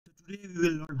Today we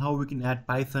will learn how we can add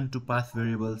Python to path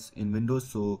variables in Windows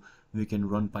so we can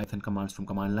run Python commands from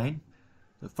command line.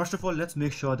 So first of all, let's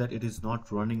make sure that it is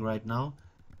not running right now.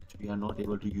 We are not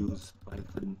able to use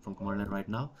Python from command line right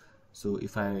now. So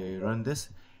if I run this,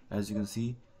 as you can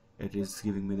see, it is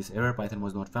giving me this error: Python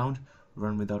was not found,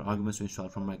 run without arguments to install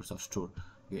from Microsoft Store.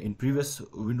 Okay, in previous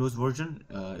Windows version,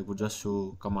 it would just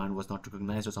show command was not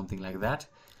recognized or something like that.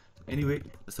 Anyway,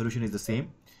 the solution is the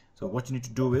same. So what you need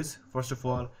to do is, first of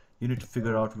all, you need to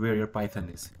figure out where your Python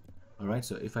is. Alright,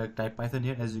 so if I type Python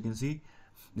here, as you can see,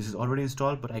 this is already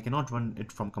installed, but I cannot run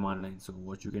it from command line. So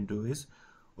what you can do is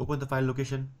open the file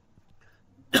location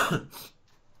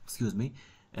excuse me,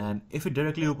 and if it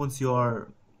directly opens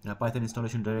your Python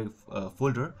installation direct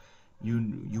folder,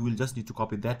 you will just need to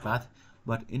copy that path.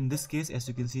 But in this case, as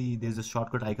you can see, there's a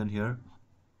shortcut icon here.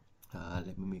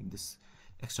 Let me make this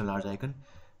extra large icon,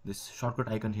 this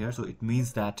shortcut icon here. So it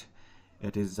means that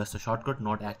it is just a shortcut,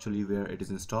 not actually where it is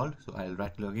installed. So I'll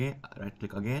right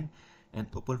click again and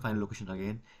open file location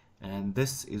again, and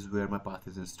this is where my path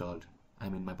is installed. I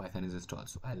mean my Python is installed.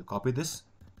 So I'll copy this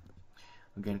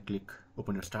again, click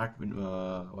open your start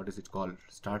what is it called,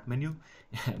 start menu,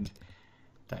 and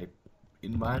type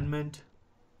environment.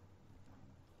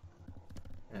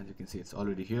 As you can see, it's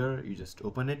already here. You just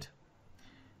open it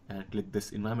and click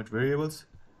this environment variables.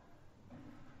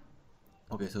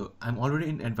 Okay, so I'm already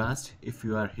in advanced. If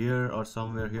you are here or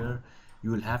somewhere here,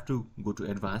 you will have to go to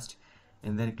advanced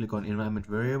and then click on environment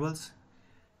variables.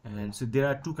 And so there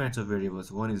are two kinds of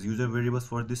variables. One is user variables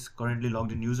for this currently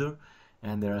logged in user,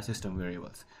 and there are system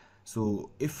variables.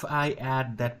 So if I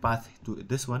add that path to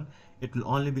this one, it will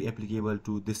only be applicable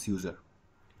to this user.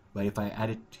 But if I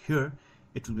add it here,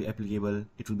 it will be applicable,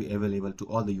 it will be available to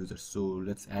all the users. So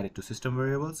let's add it to system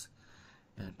variables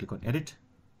and click on edit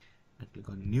and click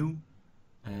on new,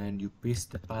 and you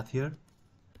paste the path here.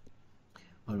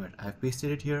 Alright, I've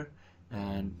pasted it here,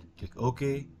 and click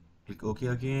OK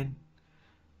again.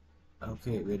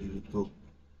 Okay, where did it go?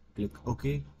 Click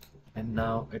OK, and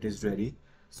now it is ready.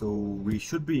 So we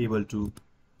should be able to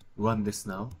run this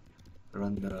now,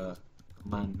 run the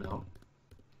command now,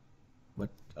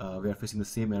 but we are facing the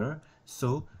same error.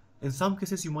 So in some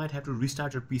cases you might have to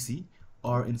restart your PC,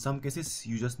 or in some cases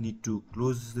you just need to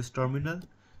close this terminal,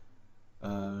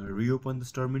 reopen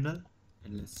this terminal,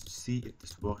 and let's see if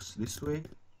this works this way.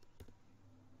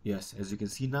 Yes, as you can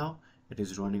see now, it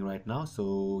is running right now.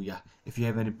 So yeah, if you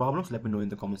have any problems, let me know in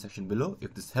the comment section below.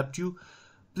 If this helped you,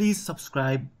 please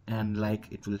subscribe and like,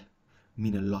 it will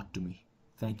mean a lot to me.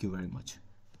 Thank you very much.